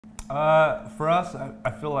For us,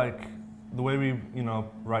 I feel like the way we,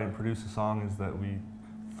 write and produce a song is that we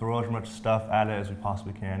throw as much stuff at it as we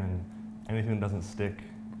possibly can, and anything that doesn't stick,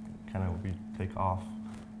 kind of we take off.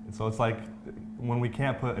 And so it's like when we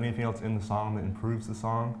can't put anything else in the song that improves the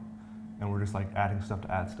song, and we're just like adding stuff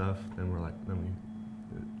to add stuff, then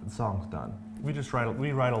the song's done. We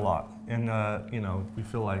write a lot, and we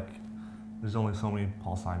feel like there's only so many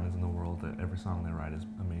Paul Simons in the world that every song they write is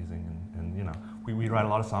amazing, and we write a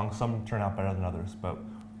lot of songs. Some turn out better than others, but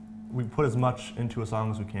we put as much into a song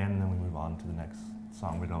as we can, and then we move on to the next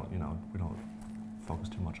song. We don't focus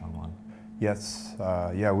too much on one. Yes,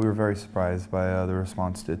 yeah, we were very surprised by the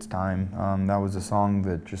response to It's Time. That was a song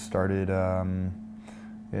that just started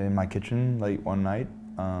in my kitchen late one night.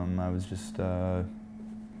 I was just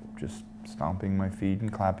stomping my feet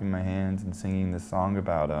and clapping my hands and singing this song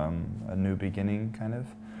about a new beginning, kind of.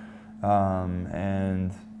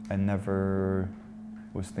 And I never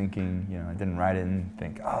was thinking, I didn't write it and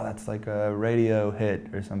think, oh, that's like a radio hit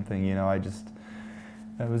or something,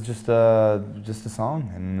 it was just a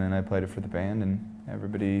song, and then I played it for the band, and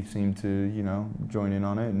everybody seemed to, join in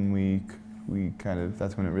on it, and we kind of,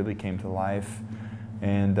 that's when it really came to life.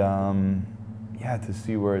 And yeah, to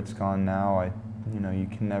see where it's gone now, you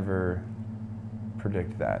can never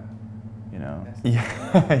predict that, Yeah,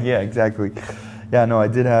 yeah, exactly. Yeah, no, I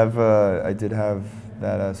did have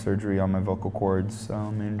that surgery on my vocal cords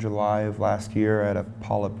in July of last year. I had a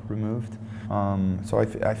polyp removed. So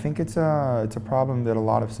I think it's a problem that a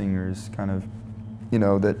lot of singers kind of,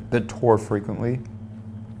 that tour frequently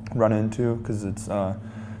run into, because it's,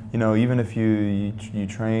 even if you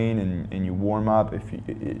train and you warm up, if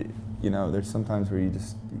there's sometimes where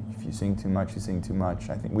if you sing too much, you sing too much.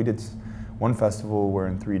 I think we did one festival where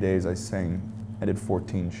in 3 days I did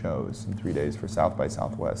 14 shows in 3 days for South by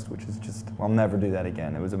Southwest, which is just, I'll never do that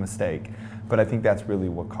again. It was a mistake. But I think that's really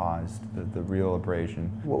what caused the real abrasion.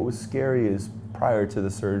 What was scary is prior to the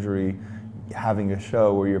surgery, having a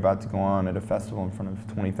show where you're about to go on at a festival in front of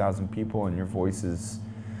 20,000 people and your voice is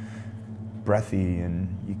breathy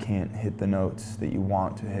and you can't hit the notes that you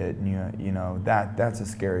want to hit, and that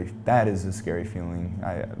is a scary feeling.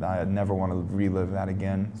 I never want to relive that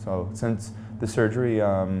again. So since the surgery,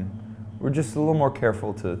 we're just a little more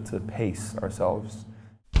careful to pace ourselves.